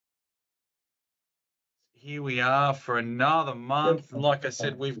Here we are for another month. Like I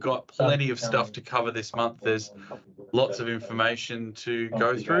said, we've got plenty of stuff to cover this month. There's lots of information to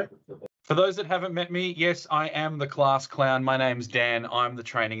go through. For those that haven't met me, yes, I am the class clown. My name's Dan. I'm the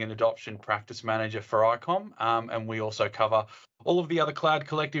Training and Adoption Practice Manager for IComm, and we also cover all of the other Cloud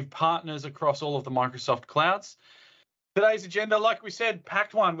Collective partners across all of the Microsoft clouds. Today's agenda, like we said,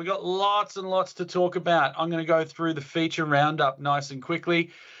 packed one. We've got lots and lots to talk about. I'm going to go through the feature roundup nice and quickly.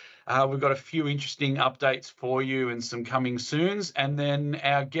 We've got a few interesting updates for you and some coming soons. And then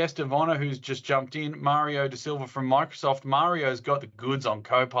our guest of honor who's just jumped in, Mario Da Silva from Microsoft. Mario's got the goods on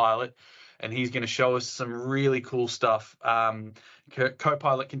Copilot, and he's going to show us some really cool stuff.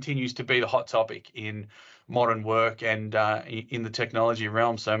 Copilot continues to be the hot topic in modern work and in the technology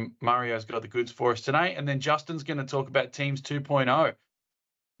realm. So Mario's got the goods for us today. And then Justin's going to talk about Teams 2.0.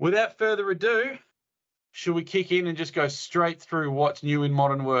 Without further ado, should we kick in and just go straight through what's new in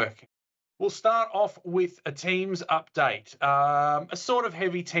modern work? We'll start off with a Teams update, a sort of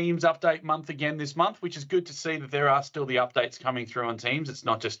heavy Teams update month again this month, which is good to see that there are still the updates coming through on Teams. It's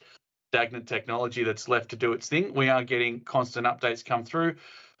not just stagnant technology that's left to do its thing. We are getting constant updates come through.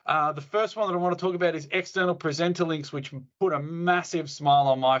 The first one that I want to talk about is external presenter links, which put a massive smile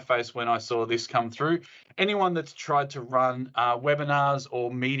on my face when I saw this come through. Anyone that's tried to run webinars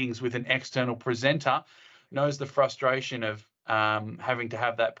or meetings with an external presenter knows the frustration of having to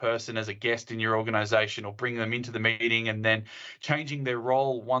have that person as a guest in your organization or bring them into the meeting and then changing their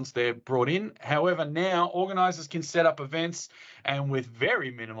role once they're brought in. However, now organizers can set up events and with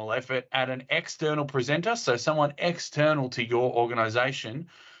very minimal effort add an external presenter, so someone external to your organization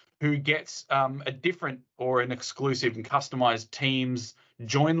who gets a different or an exclusive and customized Teams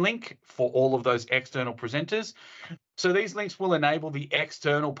join link for all of those external presenters. So these links will enable the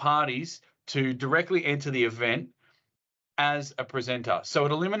external parties to directly enter the event as a presenter. So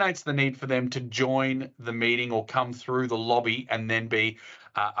it eliminates the need for them to join the meeting or come through the lobby and then be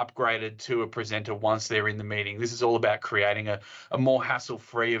upgraded to a presenter once they're in the meeting. This is all about creating a more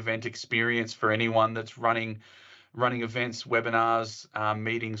hassle-free event experience for anyone that's running events, webinars,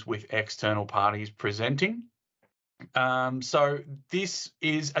 meetings with external parties presenting. So this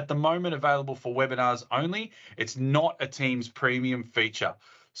is at the moment available for webinars only. It's not a Teams premium feature.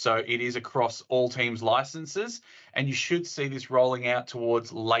 So it is across all Teams licenses, and you should see this rolling out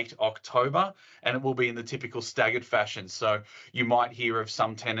towards late October, and it will be in the typical staggered fashion. So you might hear of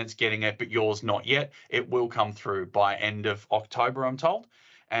some tenants getting it, but yours not yet. It will come through by end of October, I'm told,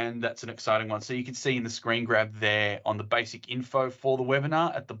 and that's an exciting one. So you can see in the screen grab there on the basic info for the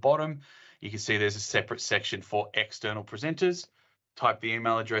webinar at the bottom, you can see there's a separate section for external presenters. Type the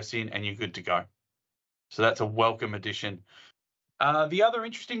email address in and you're good to go. So that's a welcome addition. The other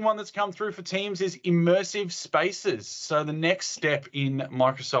interesting one that's come through for Teams is immersive spaces. So the next step in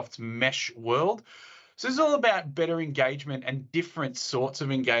Microsoft's mesh world. So this is all about better engagement and different sorts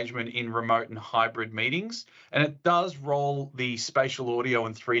of engagement in remote and hybrid meetings. And it does roll the spatial audio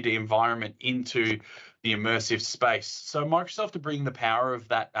and 3D environment into the immersive space. So Microsoft are bringing the power of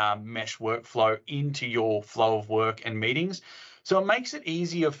that mesh workflow into your flow of work and meetings. So it makes it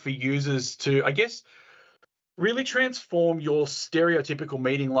easier for users to, I guess, really transform your stereotypical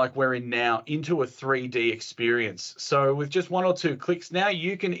meeting like we're in now into a 3D experience. So with just one or two clicks now,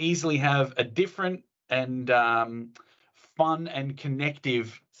 you can easily have a different and fun and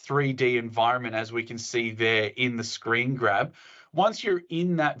connective 3D environment, as we can see there in the screen grab. Once you're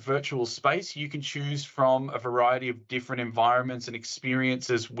in that virtual space, you can choose from a variety of different environments and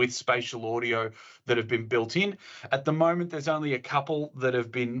experiences with spatial audio that have been built in. At the moment, there's only a couple that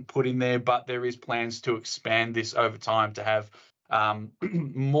have been put in there, but there is plans to expand this over time to have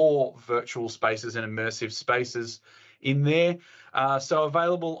more virtual spaces and immersive spaces in there. So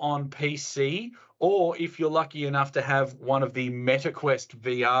available on PC, or if you're lucky enough to have one of the MetaQuest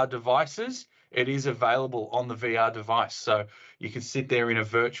VR devices, it is available on the VR device. So you can sit there in a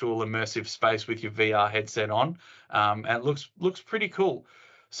virtual immersive space with your VR headset on, and it looks pretty cool.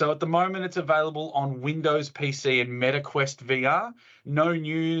 So at the moment, it's available on Windows PC and MetaQuest VR. No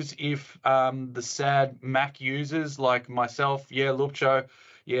news if the sad Mac users like myself, Lupcho,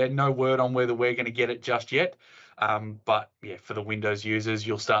 no word on whether we're going to get it just yet. But yeah, for the Windows users,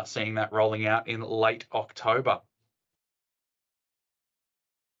 you'll start seeing that rolling out in late October.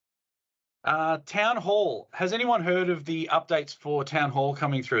 Town Hall. Has anyone heard of the updates for Town Hall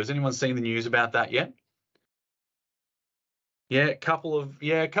coming through? Has anyone seen the news about that yet? Yeah, a couple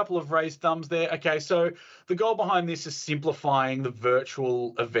of raised thumbs there. Okay, so the goal behind this is simplifying the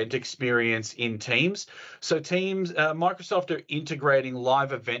virtual event experience in Teams. So Teams, Microsoft are integrating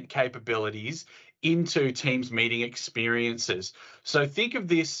live event capabilities into Teams meeting experiences. So think of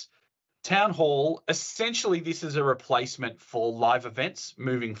this Town Hall, essentially this is a replacement for live events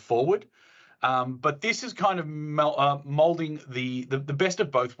moving forward. But this is kind of molding the best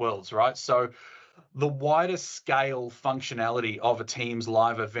of both worlds, right? So the wider scale functionality of a Teams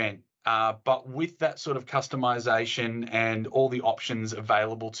live event, but with that sort of customization and all the options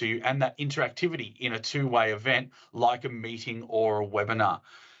available to you and that interactivity in a two-way event like a meeting or a webinar.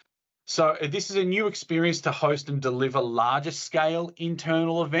 So this is a new experience to host and deliver larger scale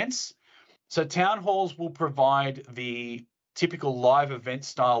internal events. So town halls will provide the typical live event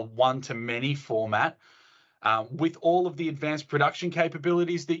style one-to-many format with all of the advanced production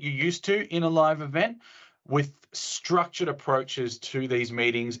capabilities that you're used to in a live event, with structured approaches to these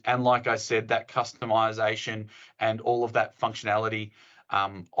meetings. And like I said, that customization and all of that functionality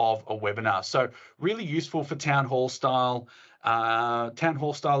of a webinar. So really useful for town hall style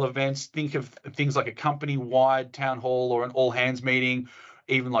events. Think of things like a company-wide town hall or an all-hands meeting,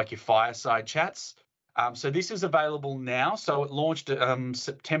 even like your fireside chats. So this is available now. So it launched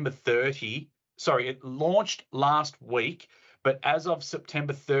September 30. Sorry, it launched last week, but as of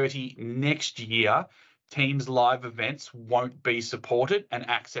September 30 next year, Teams live events won't be supported and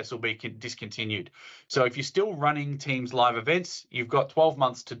access will be discontinued. So if you're still running Teams live events, you've got 12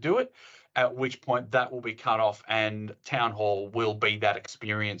 months to do it, at which point that will be cut off and Town Hall will be that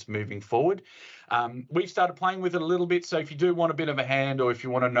experience moving forward. We've started playing with it a little bit, so if you do want a bit of a hand or if you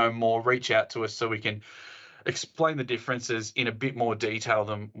want to know more, reach out to us so we can explain the differences in a bit more detail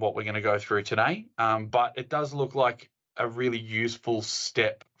than what we're going to go through today. But it does look like a really useful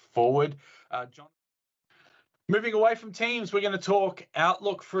step forward. John, moving away from Teams, we're going to talk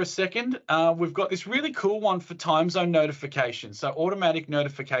Outlook for a second. We've got this really cool one for time zone notification. So automatic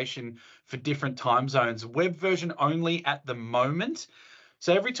notification for different time zones, web version only at the moment.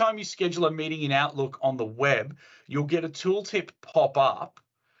 So every time you schedule a meeting in Outlook on the web, you'll get a tooltip pop up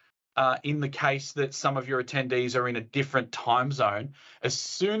in the case that some of your attendees are in a different time zone. As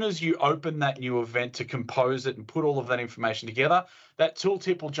soon as you open that new event to compose it and put all of that information together, that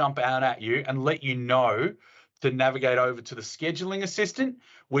tooltip will jump out at you and let you know to navigate over to the scheduling assistant,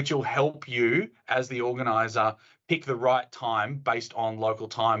 which will help you as the organizer pick the right time based on local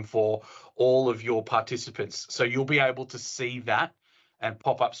time for all of your participants. So you'll be able to see that and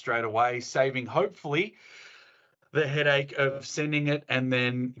pop up straight away, saving hopefully the headache of sending it and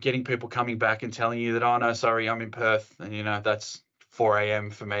then getting people coming back and telling you that, oh no, sorry, I'm in Perth, and you know that's 4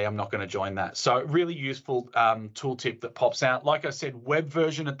 a.m. for me, I'm not going to join that. So really useful tooltip that pops out. Like I said, web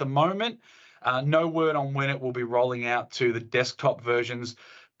version at the moment, no word on when it will be rolling out to the desktop versions,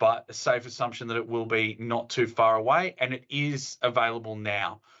 but a safe assumption that it will be not too far away, and it is available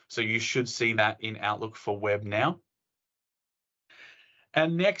now. So you should see that in Outlook for Web now.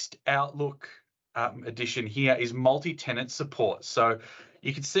 And next Outlook addition here is multi-tenant support. So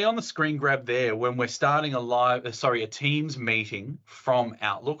you can see on the screen grab there when we're starting a Teams meeting from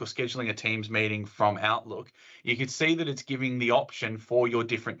Outlook or scheduling a Teams meeting from Outlook, you can see that it's giving the option for your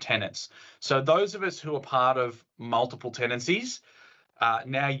different tenants. So those of us who are part of multiple tenancies,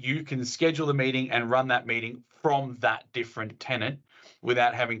 now you can schedule the meeting and run that meeting from that different tenant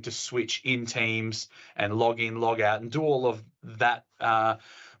without having to switch in Teams and log in, log out, and do all of that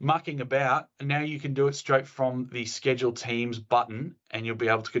mucking about. Now you can do it straight from the Schedule Teams button, and you'll be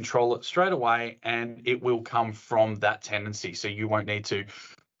able to control it straight away, and it will come from that tenancy. So you won't need to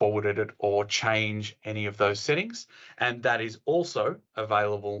forward it or change any of those settings. And that is also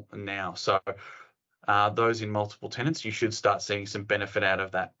available now. So those in multiple tenants, you should start seeing some benefit out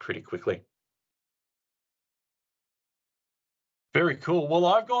of that pretty quickly. Very cool. Well,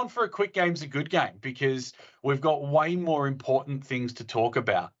 I've gone for a quick game's a good game because we've got way more important things to talk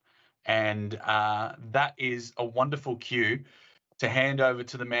about. And that is a wonderful cue to hand over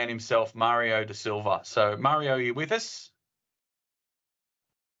to the man himself, Mario Da Silva. So Mario, are you with us?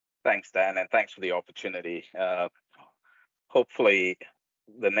 Thanks, Dan, and thanks for the opportunity. Hopefully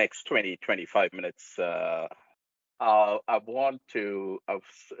the next 20-25 minutes, I want to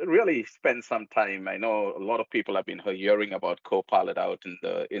really spend some time. I know a lot of people have been hearing about Copilot out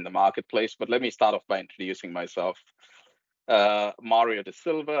in the marketplace, but let me start off by introducing myself. Mario Da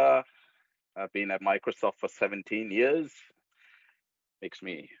Silva. I've been at Microsoft for 17 years. Makes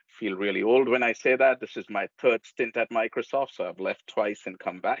me feel really old when I say that. This is my third stint at Microsoft, so I've left twice and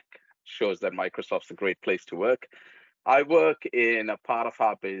come back. Shows that Microsoft's a great place to work. I work in a part of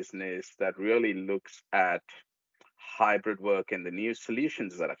our business that really looks at hybrid work and the new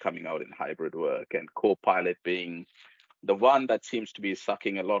solutions that are coming out in hybrid work, and Copilot being the one that seems to be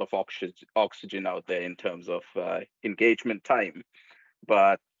sucking a lot of oxygen out there in terms of engagement time,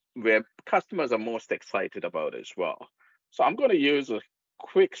 but where customers are most excited about as well. So I'm going to use a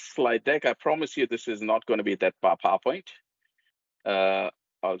quick slide deck. I promise you this is not going to be that PowerPoint.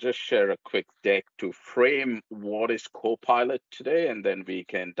 I'll just share a quick deck to frame what is Copilot today, and then we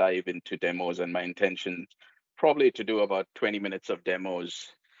can dive into demos. And my intention probably to do about 20 minutes of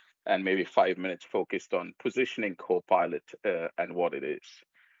demos and maybe 5 minutes focused on positioning Copilot and what it is.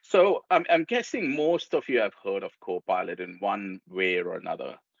 So I'm guessing most of you have heard of Copilot in one way or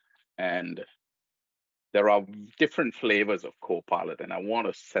another. And there are different flavors of Copilot, and I want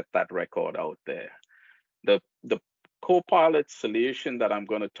to set that record out there. The Copilot solution that I'm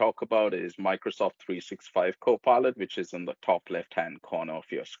going to talk about is Microsoft 365 Copilot, which is in the top left-hand corner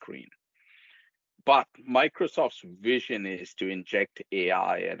of your screen. But Microsoft's vision is to inject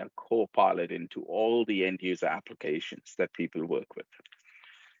AI and a Copilot into all the end-user applications that people work with.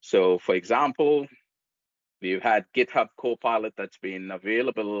 So, for example, we've had GitHub Copilot that's been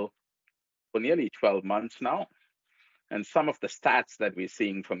available for nearly 12 months now. And some of the stats that we're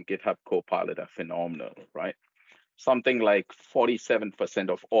seeing from GitHub Copilot are phenomenal, right? Something like 47%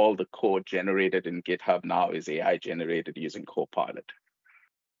 of all the code generated in GitHub now is AI generated using Copilot.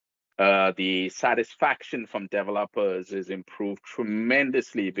 The satisfaction from developers is improved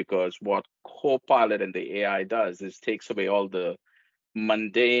tremendously because what Copilot and the AI does is takes away all the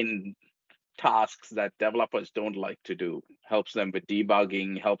mundane tasks that developers don't like to do, helps them with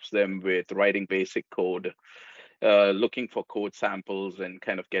debugging, helps them with writing basic code, looking for code samples and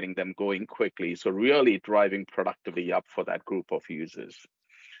kind of getting them going quickly. So really driving productivity up for that group of users.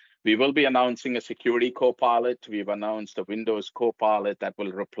 We will be announcing a security Copilot. We've announced a Windows Copilot that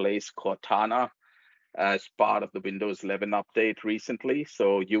will replace Cortana as part of the Windows 11 update recently.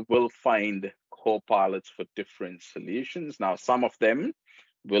 So you will find Copilots for different solutions. Now, some of them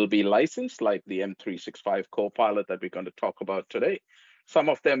will be licensed, like the M365 Copilot that we're going to talk about today. Some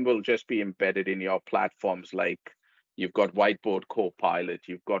of them will just be embedded in your platforms, like you've got Whiteboard Copilot,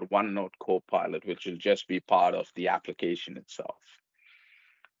 you've got OneNote Copilot, which will just be part of the application itself.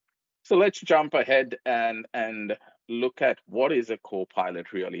 So let's jump ahead and look at what is a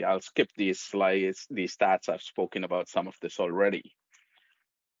Copilot really. I'll skip these slides, these stats. I've spoken about some of this already.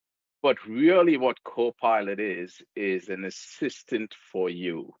 But really what Copilot is an assistant for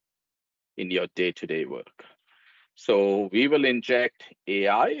you in your day-to-day work. So we will inject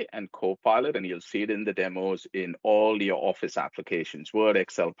AI and Copilot, and you'll see it in the demos in all your Office applications, Word,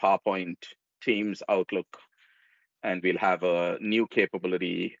 Excel, PowerPoint, Teams, Outlook, and we'll have a new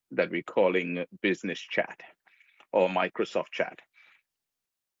capability that we're calling Business Chat or Microsoft Chat.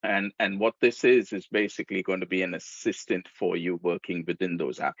 And what this is basically going to be an assistant for you working within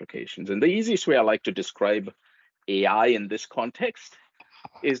those applications. And the easiest way I like to describe AI in this context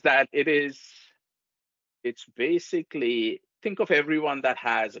is that it's basically, think of everyone that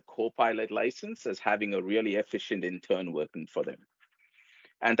has a Copilot license as having a really efficient intern working for them.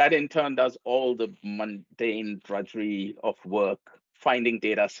 And that intern does all the mundane drudgery of work, finding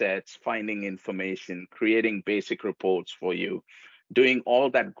data sets, finding information, creating basic reports for you, doing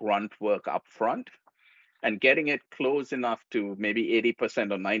all that grunt work up front and getting it close enough to maybe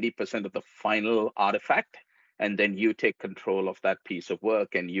 80% or 90% of the final artifact. And then you take control of that piece of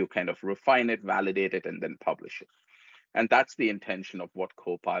work and you kind of refine it, validate it, and then publish it. And that's the intention of what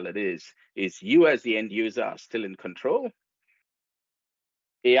Copilot is you as the end user are still in control.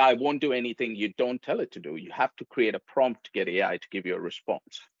 AI won't do anything you don't tell it to do. You have to create a prompt to get AI to give you a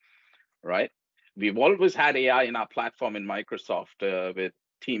response, right? We've always had AI in our platform in Microsoft with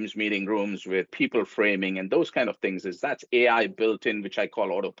Teams meeting rooms, with people framing and those kind of things. That's AI built in, which I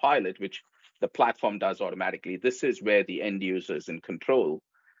call autopilot, which the platform does automatically. This is where the end user is in control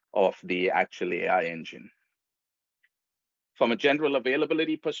of the actual AI engine. From a general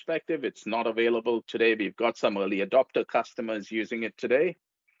availability perspective, it's not available today. We've got some early adopter customers using it today,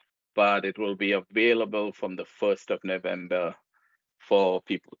 but it will be available from the 1st of November for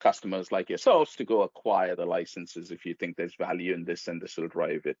customers like yourselves to go acquire the licenses if you think there's value in this and this will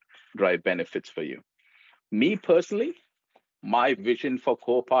drive benefits for you. Me personally, my vision for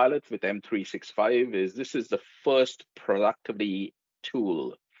Copilot with M365 is this is the first productivity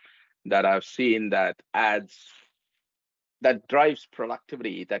tool that I've seen that drives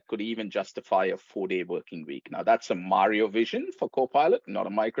productivity that could even justify a 4-day working week. Now that's a Mario vision for Copilot, not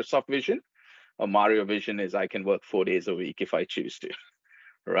a Microsoft vision. A Mario vision is I can work 4 days a week if I choose to,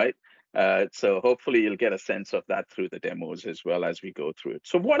 right? So hopefully you'll get a sense of that through the demos as well as we go through it.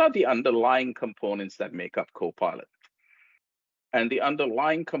 So what are the underlying components that make up Copilot? And the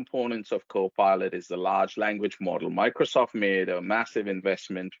underlying components of Copilot is the large language model. Microsoft made a massive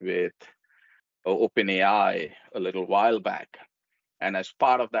investment with OpenAI a little while back. And as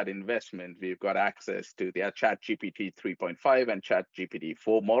part of that investment, we've got access to their ChatGPT 3.5 and ChatGPT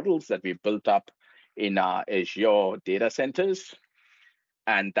 4 models that we built up in our Azure data centers.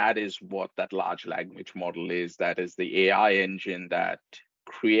 And that is what that large language model is. That is the AI engine that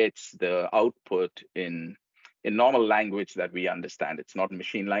creates the output in normal language that we understand. It's not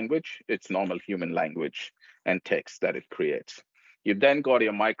machine language, it's normal human language and text that it creates. You've then got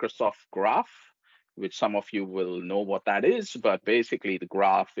your Microsoft Graph, which some of you will know what that is, but basically the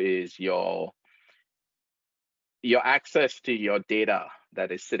graph is your access to your data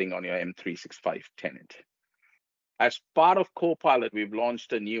that is sitting on your M365 tenant. As part of Copilot, we've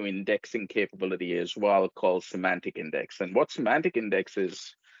launched a new indexing capability as well called Semantic Index. And what Semantic Index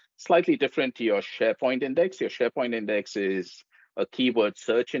is slightly different to your SharePoint Index. Your SharePoint Index is a keyword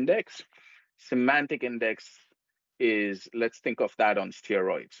search index. Semantic Index is, let's think of that on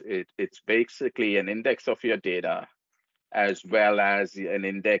steroids. It's basically an index of your data as well as an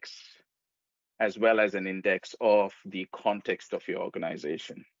index of the context of your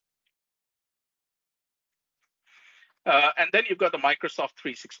organization. And then you've got the Microsoft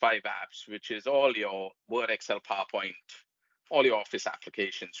 365 apps, which is all your Word, Excel, PowerPoint, all your Office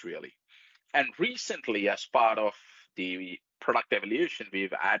applications, really. And recently, as part of the product evolution,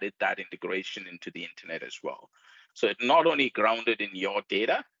 we've added that integration into the internet as well. So it's not only grounded in your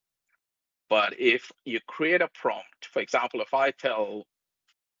data, but if you create a prompt, for example, if I tell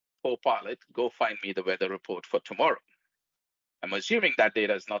Copilot, go find me the weather report for tomorrow, I'm assuming that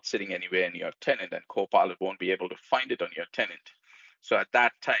data is not sitting anywhere in your tenant, and Copilot won't be able to find it on your tenant. So at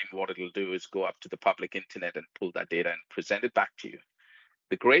that time, what it'll do is go up to the public internet and pull that data and present it back to you.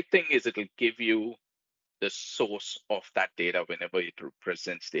 The great thing is it'll give you the source of that data whenever it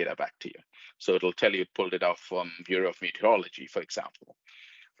presents data back to you. So it'll tell you it pulled it off from Bureau of Meteorology, for example,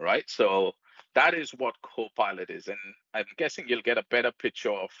 right? So that is what Copilot is. And I'm guessing you'll get a better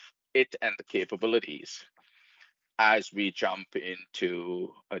picture of it and the capabilities as we jump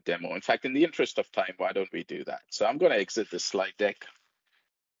into a demo. In fact, in the interest of time, why don't we do that? So I'm going to exit the slide deck,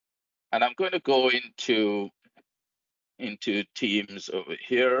 and I'm going to go into Teams over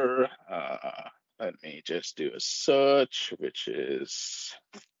here. Let me just do a search, which is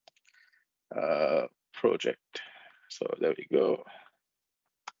project. So there we go.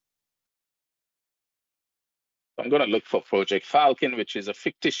 I'm going to look for Project Falcon, which is a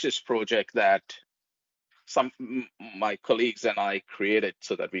fictitious project that my colleagues and I created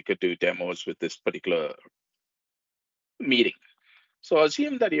so that we could do demos with this particular meeting. So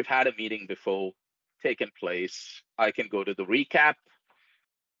assume that you've had a meeting before taken place. I can go to the recap.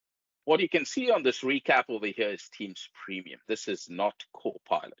 What you can see on this recap over here is Teams Premium. This is not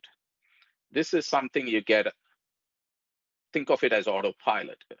Copilot. This is something you get, think of it as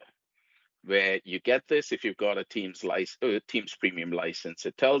autopilot, where you get this if you've got a Teams Premium license.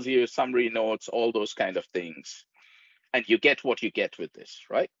 It tells you summary notes, all those kind of things. And you get what you get with this,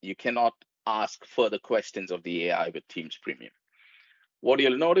 right? You cannot ask further questions of the AI with Teams Premium. What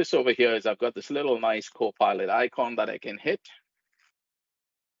you'll notice over here is I've got this little nice Copilot icon that I can hit,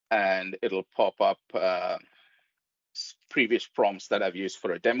 and it'll pop up previous prompts that I've used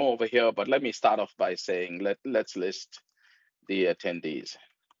for a demo over here. But let me start off by saying, let's list the attendees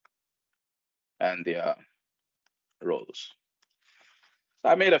and their roles. So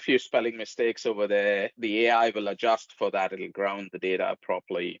I made a few spelling mistakes over there. The AI will adjust for that. It'll ground the data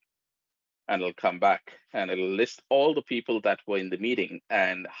properly, and it'll come back and it'll list all the people that were in the meeting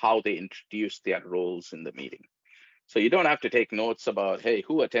and how they introduced their roles in the meeting. So you don't have to take notes about, hey,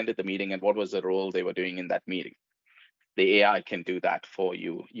 who attended the meeting and what was the role they were doing in that meeting. The AI can do that for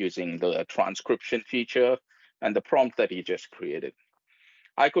you using the transcription feature and the prompt that he just created.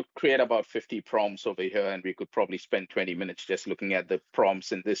 I could create about 50 prompts over here, and we could probably spend 20 minutes just looking at the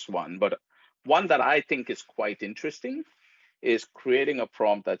prompts in this one. But one that I think is quite interesting is creating a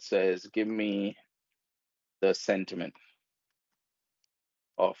prompt that says, give me the sentiment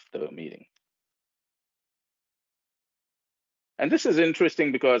of the meeting. And this is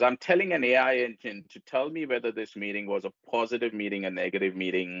interesting because I'm telling an AI engine to tell me whether this meeting was a positive meeting, a negative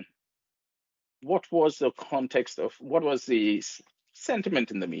meeting. What was the context of, what was the sentiment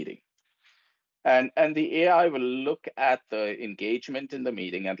in the meeting? And the AI will look at the engagement in the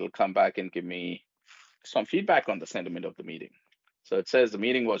meeting, and it'll come back and give me some feedback on the sentiment of the meeting. So it says the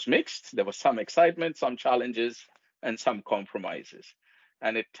meeting was mixed. There was some excitement, some challenges, and some compromises.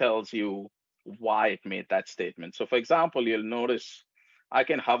 And it tells you why it made that statement. So for example, you'll notice I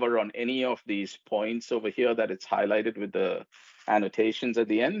can hover on any of these points over here that it's highlighted with the annotations at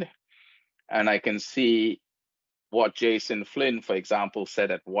the end, and I can see what Jason Flynn, for example,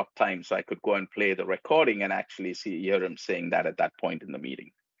 said at what time, so I could go and play the recording and actually hear him saying that at that point in the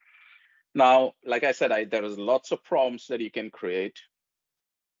meeting. Now, like I said, there is lots of prompts that you can create.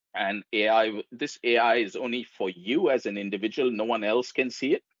 And this AI is only for you as an individual. No one else can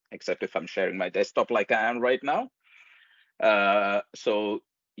see it, except if I'm sharing my desktop like I am right now. So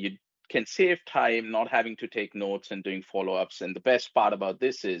you can save time not having to take notes and doing follow-ups. And the best part about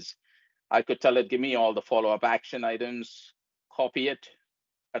this is I could tell it, give me all the follow-up action items, copy it,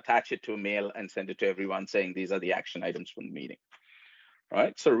 attach it to a mail, and send it to everyone saying these are the action items from the meeting. All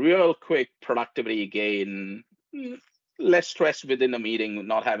right, so real quick productivity gain, less stress within a meeting,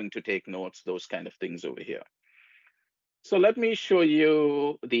 not having to take notes, those kind of things over here. So let me show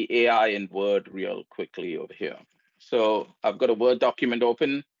you the AI in Word real quickly over here. So I've got a Word document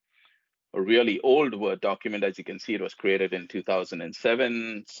open, a really old Word document. As you can see, it was created in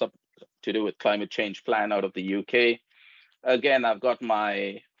 2007, to do with climate change plan out of the UK. Again, I've got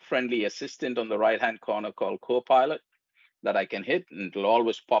my friendly assistant on the right-hand corner called Copilot that I can hit, and it'll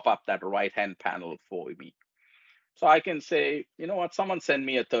always pop up that right-hand panel for me. So I can say, you know what, someone send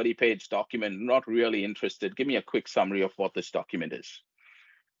me a 30-page document, not really interested. Give me a quick summary of what this document is.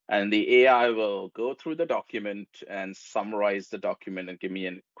 And the AI will go through the document and summarize the document and give me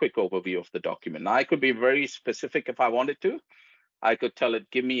a quick overview of the document. Now, I could be very specific if I wanted to. I could tell it,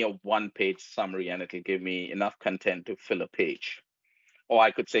 give me a one-page summary, and it'll give me enough content to fill a page. Or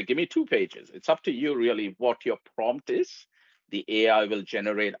I could say, give me 2 pages. It's up to you really what your prompt is. The AI will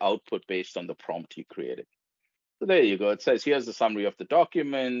generate output based on the prompt you created. So there you go. It says, here's the summary of the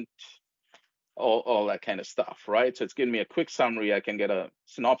document, all that kind of stuff, right? So it's giving me a quick summary. I can get a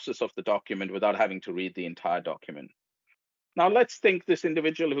synopsis of the document without having to read the entire document. Now let's think this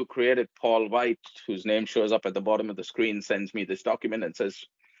individual who created Paul White, whose name shows up at the bottom of the screen, sends me this document and says,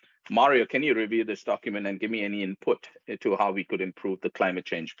 Mario, can you review this document and give me any input into how we could improve the climate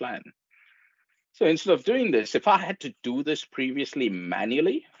change plan? So instead of doing this, if I had to do this previously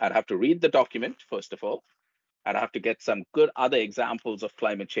manually, I'd have to read the document, first of all. I'd have to get some good other examples of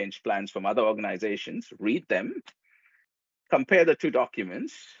climate change plans from other organizations, read them, compare the 2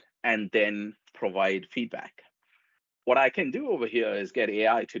 documents, and then provide feedback. What I can do over here is get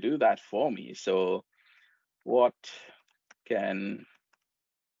AI to do that for me. So what can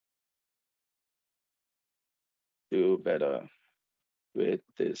do better with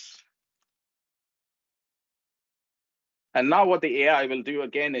this? And now what the AI will do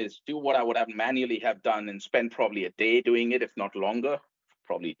again is do what I would have manually have done and spend probably a day doing it, if not longer,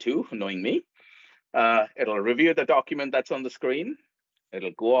 probably 2, knowing me. It'll review the document that's on the screen.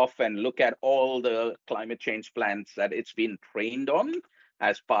 It'll go off and look at all the climate change plans that it's been trained on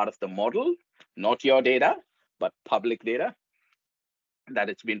as part of the model, not your data, but public data that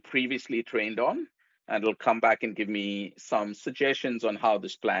it's been previously trained on. And it'll come back and give me some suggestions on how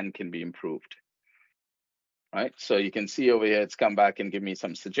this plan can be improved. Right, so you can see over here, it's come back and give me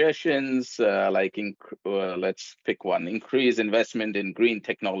some suggestions, like let's pick one. Increase investment in green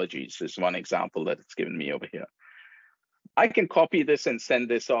technologies is one example that it's given me over here. I can copy this and send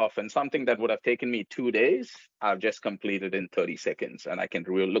this off, and something that would have taken me 2 days, I've just completed in 30 seconds, and I can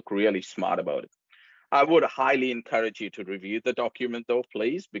look really smart about it. I would highly encourage you to review the document though,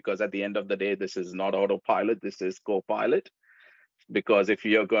 please, because at the end of the day, this is not autopilot, this is Copilot. Because if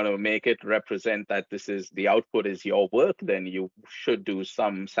you're going to make it represent that this is the output is your work, then you should do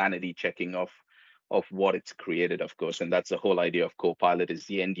some sanity checking of what it's created, of course. And that's the whole idea of Copilot, is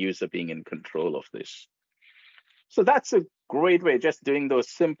the end user being in control of this. So that's a great way, just doing those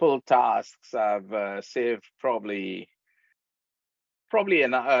simple tasks. I've saved probably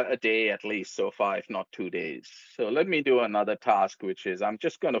a day at least so far, if not 2 days. So let me do another task, which is I'm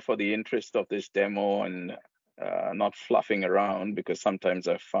just going to, for the interest of this demo and not fluffing around, because sometimes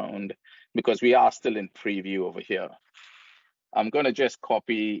I've found, because we are still in preview over here, I'm going to just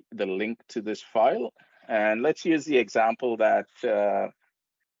copy the link to this file. And let's use the example that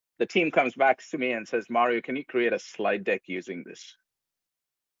the team comes back to me and says, Mario, can you create a slide deck using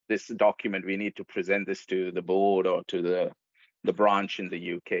this document? We need to present this to the board or to the branch in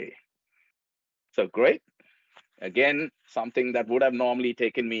the UK. So great. Again, something that would have normally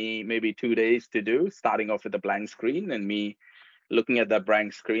taken me maybe 2 days to do, starting off with a blank screen and me looking at that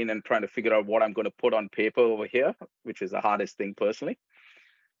blank screen and trying to figure out what I'm going to put on paper over here, which is the hardest thing personally.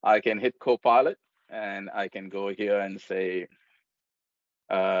 I can hit Copilot and I can go here and say,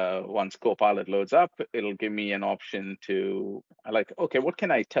 once Copilot loads up, it'll give me an option to, okay, what can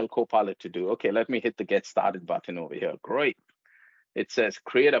I tell Copilot to do? Okay, let me hit the Get Started button over here. Great. It says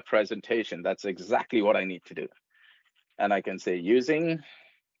create a presentation. That's exactly what I need to do. And I can say using,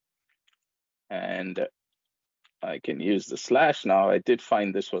 and I can use the slash now. I did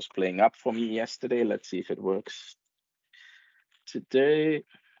find this was playing up for me yesterday. Let's see if it works today.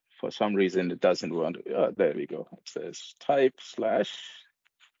 For some reason, it doesn't want to. Oh, there we go. It says type slash,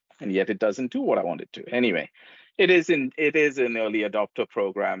 and yet it doesn't do what I want it to. Anyway, it is an early adopter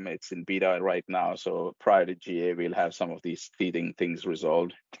program. It's in beta right now. So prior to GA, we'll have some of these teething things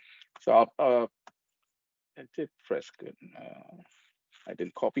resolved. So I did press good. I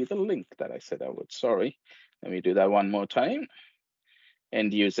didn't copy the link that I said I would. Sorry. Let me do that one more time.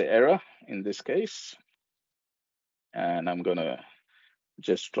 End user error in this case. And I'm going to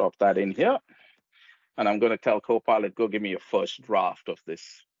just drop that in here. And I'm going to tell Copilot, go give me a first draft of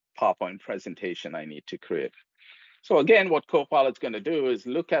this PowerPoint presentation I need to create. So again, what Copilot's going to do is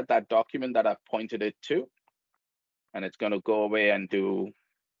look at that document that I've pointed it to. And it's going to go away and do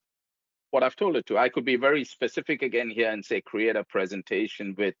what I've told it to. I could be very specific again here and say, create a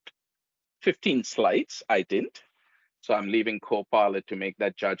presentation with 15 slides. I didn't. So I'm leaving Copilot to make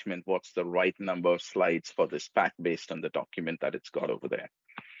that judgment. What's the right number of slides for this pack based on the document that it's got over there?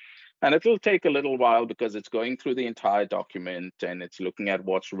 And it'll take a little while because it's going through the entire document and it's looking at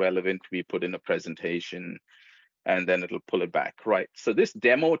what's relevant to be put in a presentation, and then it'll pull it back. Right. So this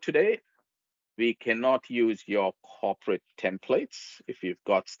demo today, we cannot use your corporate templates if you've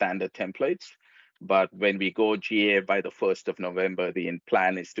got standard templates. But when we go GA by the 1st of November, the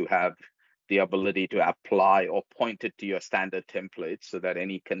plan is to have the ability to apply or point it to your standard templates so that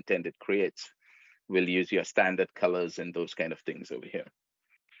any content it creates will use your standard colors and those kind of things over here.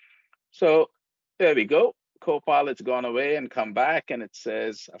 So there we go. Copilot's gone away and come back, and it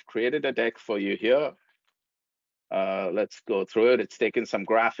says, I've created a deck for you here. Let's go through it. It's taken some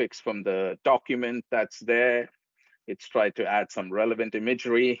graphics from the document that's there. It's tried to add some relevant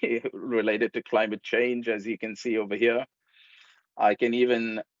imagery related to climate change, as you can see over here. I can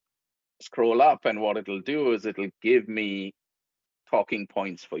even scroll up, and what it'll do is it'll give me talking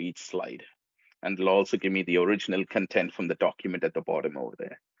points for each slide. And it'll also give me the original content from the document at the bottom over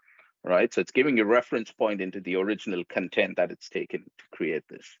there. Right, so it's giving you a reference point into the original content that it's taken to create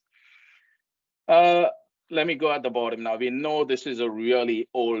this. Let me go at the bottom now. We know this is a really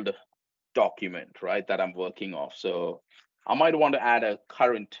old document, right, that I'm working off. So I might want to add a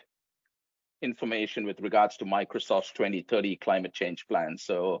current information with regards to Microsoft's 2030 climate change plan.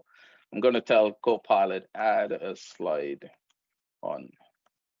 So I'm going to tell Copilot, add a slide on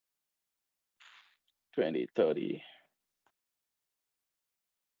 2030.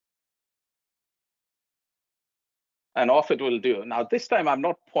 And off it will do. Now, this time I'm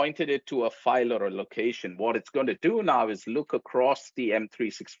not pointed it to a file or a location. What it's going to do now is look across the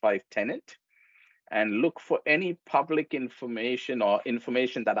M365 tenant and look for any public information or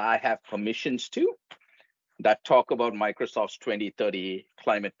information that I have permissions to that talk about Microsoft's 2030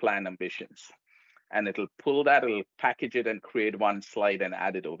 climate plan ambitions. And it'll pull that, it'll package it and create one slide and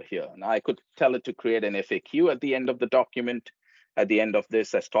add it over here. Now, I could tell it to create an FAQ at the end of the document, at the end of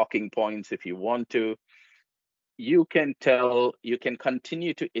this as talking points if you want to. You can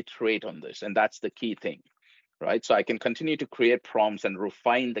continue to iterate on this, and that's the key thing, right? So I can continue to create prompts and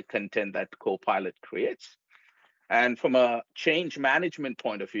refine the content that Copilot creates. And from a change management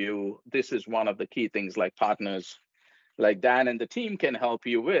point of view, this is one of the key things like partners like Dan and the team can help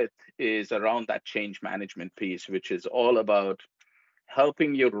you with is around that change management piece, which is all about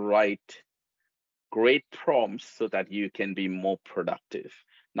helping you write great prompts so that you can be more productive.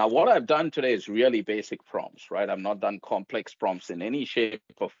 Now, what I've done today is really basic prompts, right? I've not done complex prompts in any shape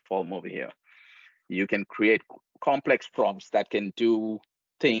or form over here. You can create complex prompts that can do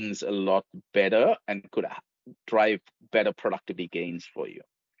things a lot better and could drive better productivity gains for you.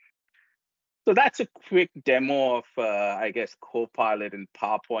 So that's a quick demo of, I guess, Copilot and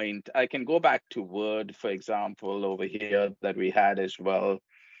PowerPoint. I can go back to Word, for example, over here that we had as well.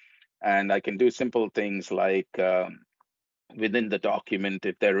 And I can do simple things like within the document,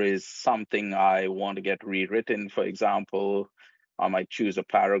 if there is something I want to get rewritten, for example, I might choose a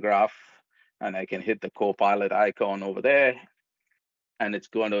paragraph and I can hit the Copilot icon over there. And it's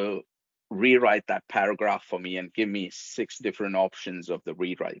going to rewrite that paragraph for me and give me 6 different options of the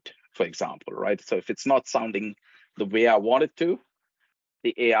rewrite, for example, right? So if it's not sounding the way I want it to,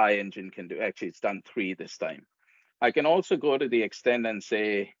 the AI engine can do, actually it's done 3 this time. I can also go to the extent and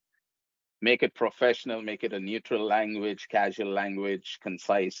say, make it professional, make it a neutral language, casual language,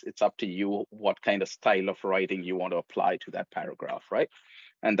 concise. It's up to you what kind of style of writing you want to apply to that paragraph, right?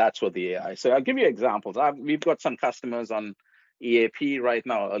 And that's what the AI. So I'll give you examples. We've got some customers on EAP right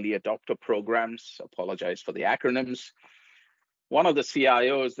now, early adopter programs. Apologize for the acronyms. One of the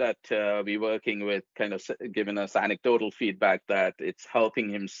CIOs that we're working with kind of giving us anecdotal feedback that it's helping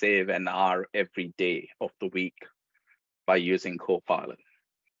him save an hour every day of the week by using Copilot.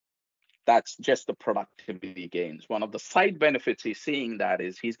 That's just the productivity gains. One of the side benefits he's seeing that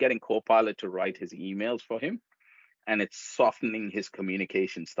is he's getting Copilot to write his emails for him, and it's softening his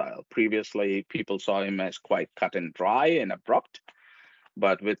communication style. Previously, people saw him as quite cut and dry and abrupt,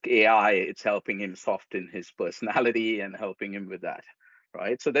 but with AI, it's helping him soften his personality and helping him with that,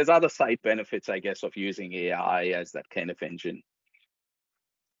 right? So there's other side benefits, I guess, of using AI as that kind of engine.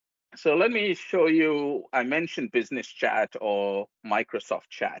 So let me show you, I mentioned business chat or Microsoft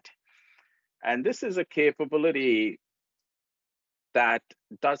chat. And this is a capability that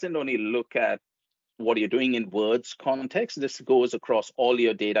doesn't only look at what you're doing in words context. This goes across all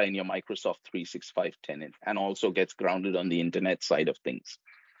your data in your Microsoft 365 tenant and also gets grounded on the internet side of things.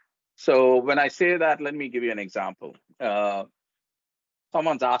 So when I say that, let me give you an example.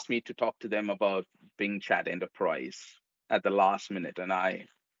 Someone's asked me to talk to them about Bing Chat Enterprise at the last minute, and I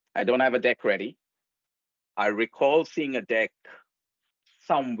don't have a deck ready. I recall seeing a deck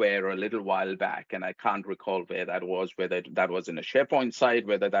somewhere a little while back, and I can't recall where that was, whether that was in a SharePoint site,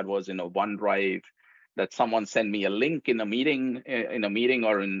 whether that was in a OneDrive, that someone sent me a link in a meeting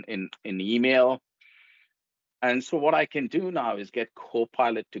or in email. And so what I can do now is get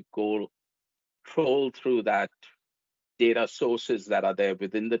Copilot to go troll through that data sources that are there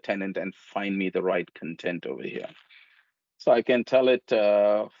within the tenant and find me the right content over here. So I can tell it,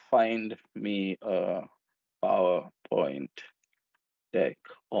 find me a PowerPoint deck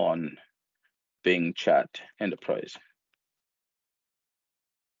on Bing Chat Enterprise.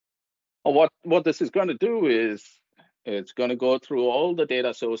 What this is going to do is it's going to go through all the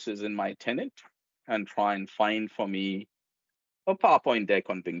data sources in my tenant and try and find for me a PowerPoint deck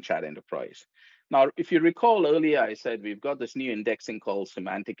on Bing Chat Enterprise. Now, if you recall earlier, I said we've got this new indexing called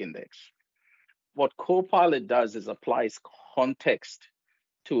semantic index. What Copilot does is applies context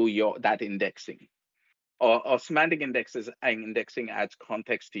to that indexing. Or semantic indexing adds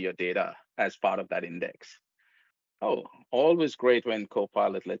context to your data as part of that index. Oh, always great when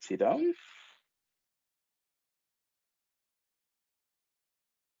Copilot lets you down.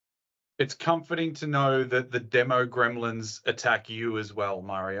 It's comforting to know that the demo gremlins attack you as well,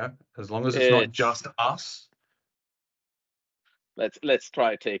 Mario, as long as it's not just us. Let's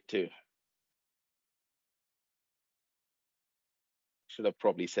try take two. Should have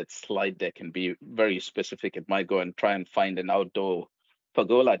probably said slide deck and be very specific. It might go and try and find an outdoor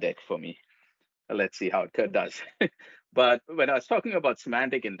pergola deck for me. Let's see how it does. But when I was talking about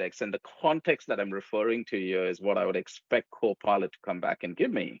semantic index, and the context that I'm referring to here is what I would expect Copilot to come back and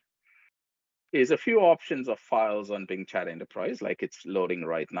give me, is a few options of files on Bing Chat Enterprise, like it's loading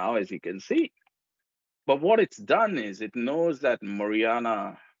right now, as you can see. But what it's done is it knows that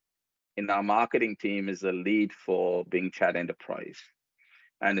Mariana in our marketing team is a lead for Bing Chat Enterprise.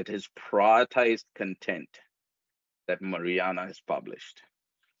 And it has prioritized content that Mariana has published,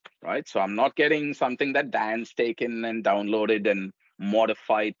 right? So I'm not getting something that Dan's taken and downloaded and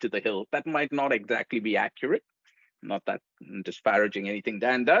modified to the hill. That might not exactly be accurate. Not that I'm disparaging anything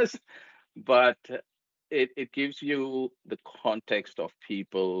Dan does, but it gives you the context of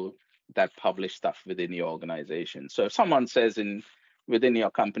people that publish stuff within your organization. So if someone says within your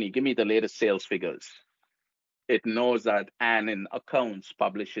company, give me the latest sales figures, it knows that Anne in accounts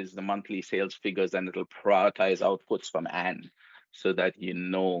publishes the monthly sales figures, and it'll prioritize outputs from Anne so that you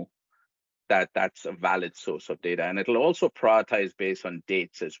know that that's a valid source of data. And it'll also prioritize based on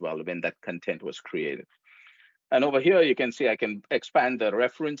dates as well when that content was created. And over here, you can see I can expand the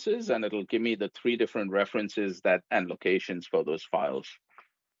references, and it'll give me the 3 different references and locations for those files.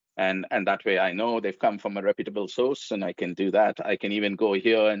 And that way I know they've come from a reputable source, and I can do that. I can even go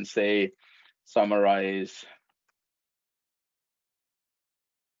here and say, summarize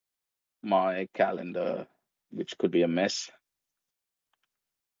my calendar, which could be a mess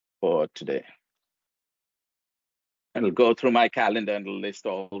for today. And it'll go through my calendar and it'll list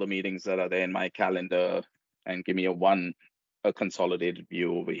all the meetings that are there in my calendar and give me a consolidated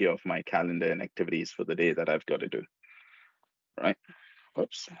view over here of my calendar and activities for the day that I've got to do. Right?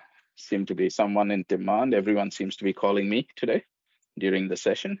 Oops. Seem to be someone in demand. Everyone seems to be calling me today during the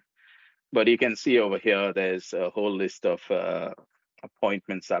session. But you can see over here, there's a whole list of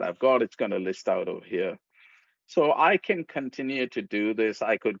appointments that I've got. It's going to list out over here. So I can continue to do this.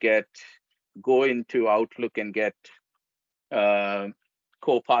 I could go into Outlook and get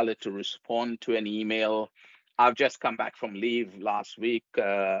Copilot to respond to an email. I've just come back from leave last week,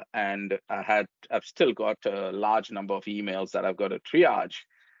 and I've still got a large number of emails that I've got to triage.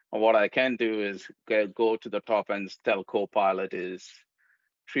 And what I can do is go to the top and tell Copilot is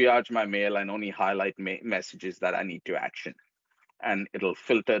triage my mail and only highlight messages that I need to action. and it'll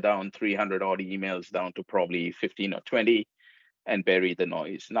filter down 300 odd emails down to probably 15 or 20 and bury the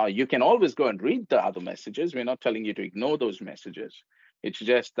noise. Now, you can always go and read the other messages. We're not telling you to ignore those messages. It's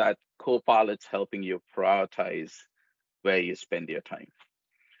just that Copilot's helping you prioritize where you spend your time,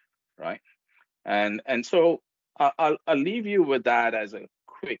 right? And so I'll leave you with that as a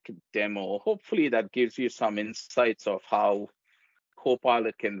quick demo. Hopefully that gives you some insights of how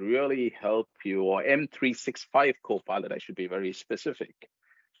Copilot can really help you, or M365 Copilot, I should be very specific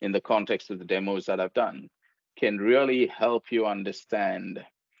in the context of the demos that I've done, can really help you understand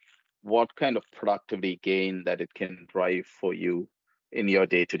what kind of productivity gain that it can drive for you in your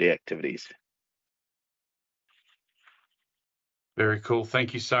day-to-day activities. Very cool.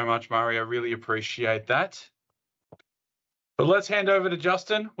 Thank you so much, Mari. I really appreciate that. But let's hand over to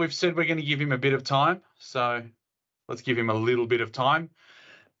Justin. We've said we're going to give him a bit of time, so let's give him a little bit of time.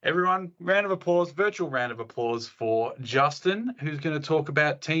 Everyone, round of applause, virtual round of applause for Justin, who's going to talk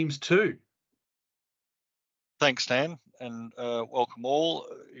about Teams 2. Thanks, Dan, and welcome all.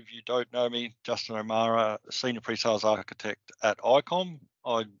 If you don't know me, Justin O'Mara, Senior Pre-Sales Architect at IComm.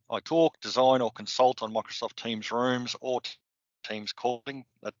 I talk, design, or consult on Microsoft Teams rooms or Teams calling.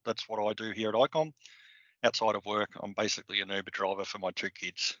 That's what I do here at IComm. Outside of work, I'm basically an Uber driver for my 2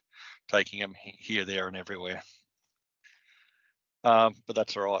 kids, taking them here, there, and everywhere. But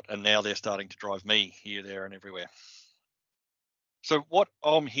that's all right. And now they're starting to drive me here, there, and everywhere. So what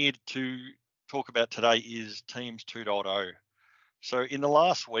I'm here to talk about today is Teams 2.0. So in the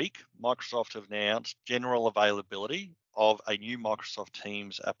last week, Microsoft have announced general availability of a new Microsoft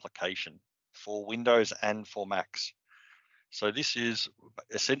Teams application for Windows and for Macs. So this is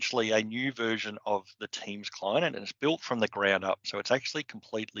essentially a new version of the Teams client, and it's built from the ground up. So it's actually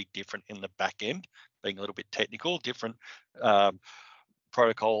completely different in the back end, being a little bit technical, different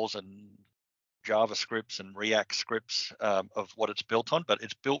protocols and JavaScripts and React scripts of what it's built on, but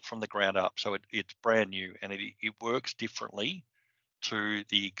it's built from the ground up. So it's brand new, and it works differently to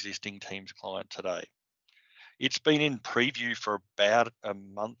the existing Teams client today. It's been in preview for about a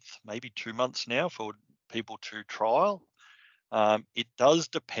month, maybe 2 months now for people to trial. It does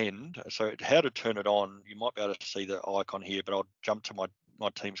depend. So how to turn it on, you might be able to see the icon here, but I'll jump to my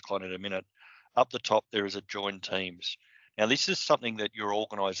Teams client in a minute. Up the top, there is a Join Teams. Now, this is something that your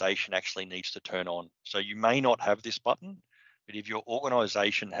organization actually needs to turn on. So you may not have this button, but if your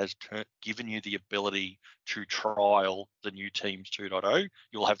organization has given you the ability to trial the new Teams 2.0,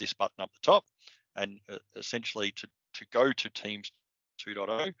 you'll have this button up the top. And essentially to go to Teams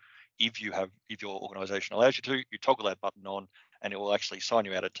 2.0, if your organization allows you to, you toggle that button on, and it will actually sign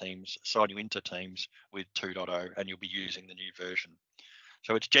you out of Teams, sign you into Teams with 2.0, and you'll be using the new version.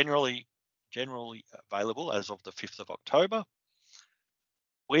 So it's generally available as of the 5th of October.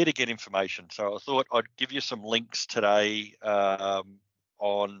 Where to get information? So I thought I'd give you some links today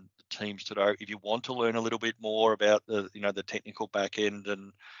on Teams 2.0 if you want to learn a little bit more about the technical back end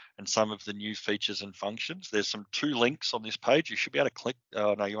and some of the new features and functions. There's some 2 links on this page. You should be able to click.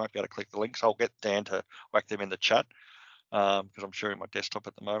 No, you won't be able to click the links. I'll get Dan to whack them in the chat because I'm sharing my desktop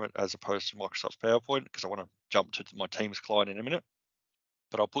at the moment as opposed to Microsoft's PowerPoint, because I want to jump to my Teams client in a minute.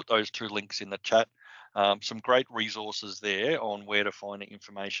 But I'll put those 2 links in the chat. Some great resources there on where to find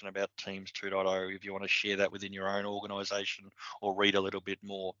information about Teams 2.0 if you want to share that within your own organization or read a little bit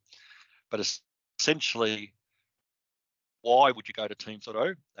more. But essentially, why would you go to Teams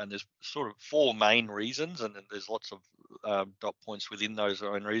 2.0? And there's sort of 4 main reasons, and there's lots of dot points within those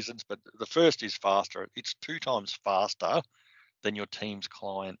own reasons. But the first is faster. It's 2 times faster than your Teams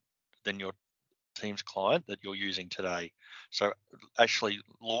client, that you're using today. So actually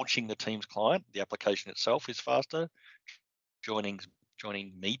launching the Teams client, the application itself is faster. Joining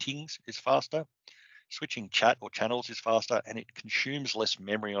meetings is faster. Switching chat or channels is faster, and it consumes less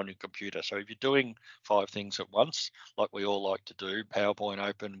memory on your computer. So if you're doing 5 things at once, like we all like to do, PowerPoint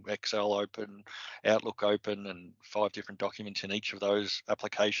open, Excel open, Outlook open, and 5 different documents in each of those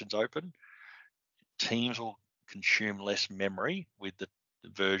applications open, Teams will consume less memory with the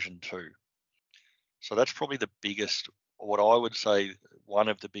version 2. So that's probably the biggest, what I would say, one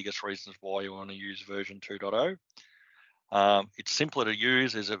of the biggest reasons why you want to use version 2.0. It's simpler to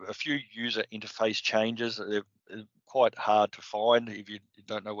use. There's a few user interface changes. They're quite hard to find if you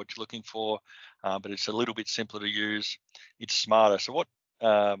don't know what you're looking for, but it's a little bit simpler to use. It's smarter. So what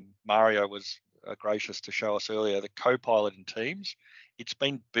Mario was gracious to show us earlier, the Copilot in Teams, it's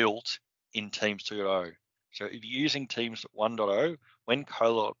been built in Teams 2.0. So if you're using Teams 1.0, when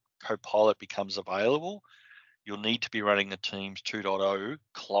Copilot becomes available, you'll need to be running the Teams 2.0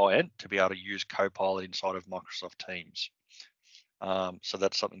 client to be able to use Copilot inside of Microsoft Teams. So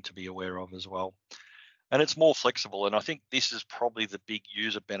that's something to be aware of as well. And it's more flexible. And I think this is probably the big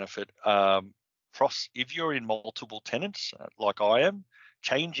user benefit. If you're in multiple tenants, like I am,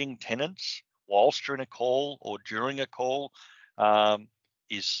 changing tenants whilst you're in a call or during a call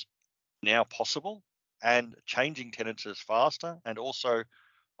is now possible, and changing tenants is faster, and also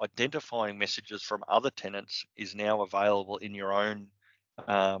identifying messages from other tenants is now available in your own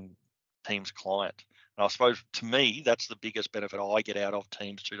Teams client. And I suppose to me, that's the biggest benefit I get out of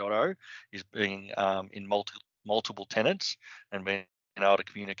Teams 2.0 is being in multiple tenants and being able to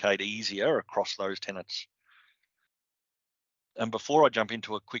communicate easier across those tenants. And before I jump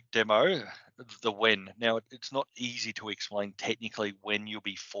into a quick demo, the when. Now, it's not easy to explain technically when you'll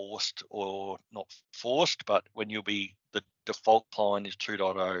be forced or not forced, but when you'll be, the default client is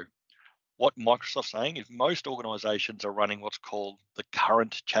 2.0. What Microsoft's saying is most organizations are running what's called the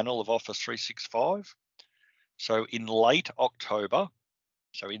current channel of Office 365. So in late October,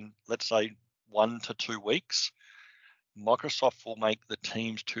 so in, let's say, 1 to 2 weeks, Microsoft will make the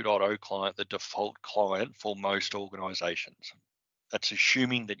Teams 2.0 client the default client for most organizations. That's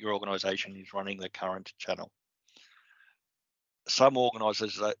assuming that your organization is running the current channel. Some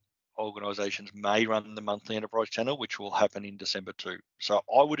organizations may run the monthly enterprise channel, which will happen in December too. So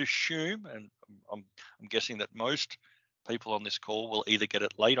I would assume, and I'm guessing that most people on this call will either get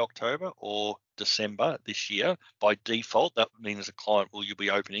it late October or December this year. By default, that means the client you'll be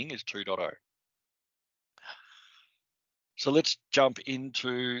opening is 2.0. So let's jump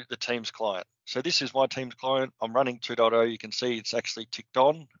into the Teams client. So this is my Teams client. I'm running 2.0. You can see it's actually ticked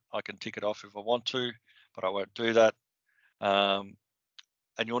on. I can tick it off if I want to, but I won't do that. And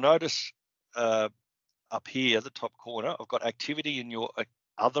you'll notice up here at the top corner, I've got activity in your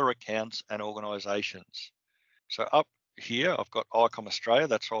other accounts and organizations. So up here, I've got IComm Australia.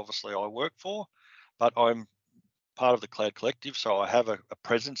 That's obviously I work for, but I'm part of the Cloud Collective. So I have a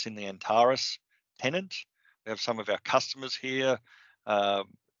presence in the Antares tenant. We have some of our customers here,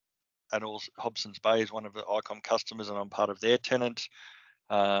 and also Hobson's Bay is one of the IComm customers, and I'm part of their tenant.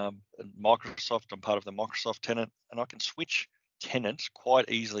 And Microsoft, I'm part of the Microsoft tenant, and I can switch tenants quite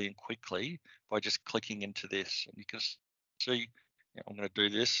easily and quickly by just clicking into this. And you can see, I'm going to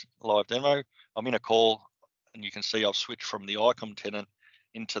do this live demo. I'm in a call, and you can see I've switched from the IComm tenant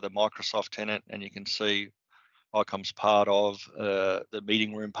into the Microsoft tenant, and you can see IComm's part of the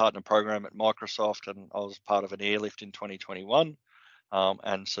meeting room partner program at Microsoft, and I was part of an airlift in 2021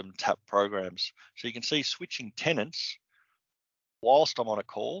 and some TAP programs. So you can see switching tenants whilst I'm on a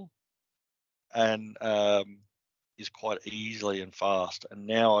call and is quite easily and fast. And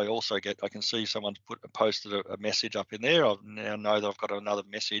now I also I can see someone's posted a message up in there. I now know that I've got another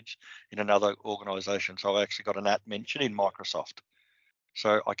message in another organization. So I've actually got an mention in Microsoft.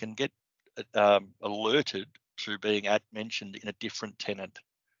 So I can get alerted to being mentioned in a different tenant.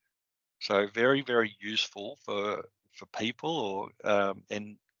 So very, very useful for people or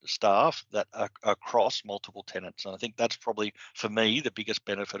and staff that are across multiple tenants. And I think that's probably, for me, the biggest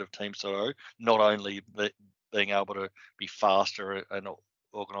benefit of Teams 2.0, not only being able to be faster in an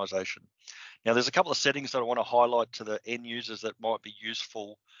organization. Now, there's a couple of settings that I want to highlight to the end users that might be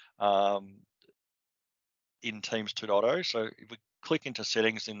useful in Teams 2.0. So if we click into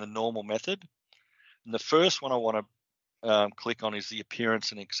settings in the normal method, and the first one I want to click on is the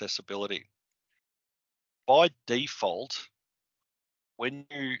appearance and accessibility. By default, when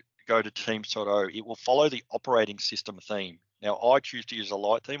you go to Teams 2.0, it will follow the operating system theme. Now, I choose to use a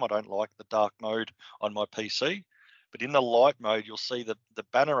light theme. I don't like the dark mode on my PC, but in the light mode, you'll see that the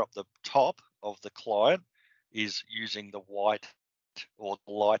banner up the top of the client is using the white or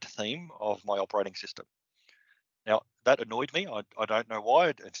light theme of my operating system. Now, that annoyed me. I don't know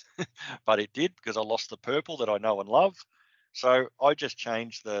why, but it did, because I lost the purple that I know and love. So I just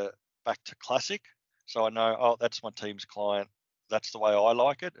changed back to classic. So I know, oh, that's my Teams client. That's the way I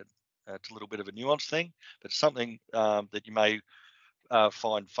like it. It's a little bit of a nuanced thing, but something that you may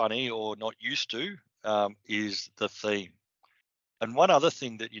find funny or not used to is the theme. And one other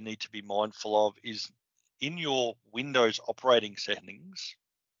thing that you need to be mindful of is in your Windows operating settings,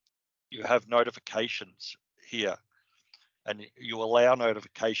 you have notifications here, and you allow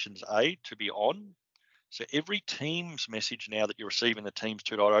notifications A to be on. So every Teams message now that you receive in the Teams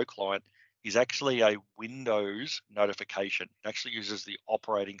 2.0 client is actually a Windows notification. It actually uses the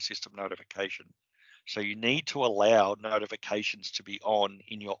operating system notification. So you need to allow notifications to be on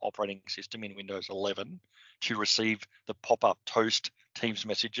in your operating system in Windows 11 to receive the pop-up toast Teams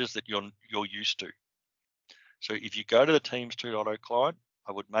messages that you're used to. So if you go to the Teams 2.0 client,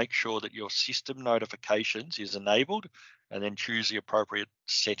 I would make sure that your system notifications is enabled, and then choose the appropriate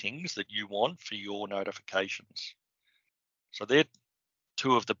settings that you want for your notifications. So they're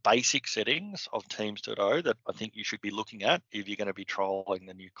two of the basic settings of Teams.0 that I think you should be looking at if you're going to be trialing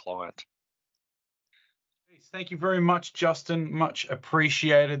the new client. Thank you very much, Justin. Much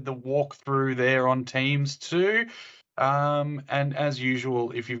appreciated the walkthrough there on Teams too. And as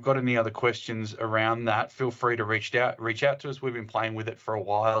usual, if you've got any other questions around that, feel free to reach out to us. We've been playing with it for a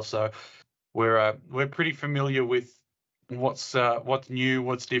while, so we're pretty familiar with what's new,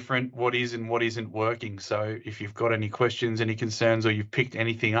 what's different, what is and what isn't working. So if you've got any questions, any concerns, or you've picked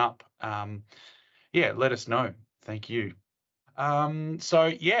anything up, yeah, let us know. Thank you. So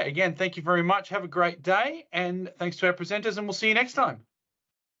yeah, again, thank you very much. Have a great day, and thanks to our presenters, and we'll see you next time.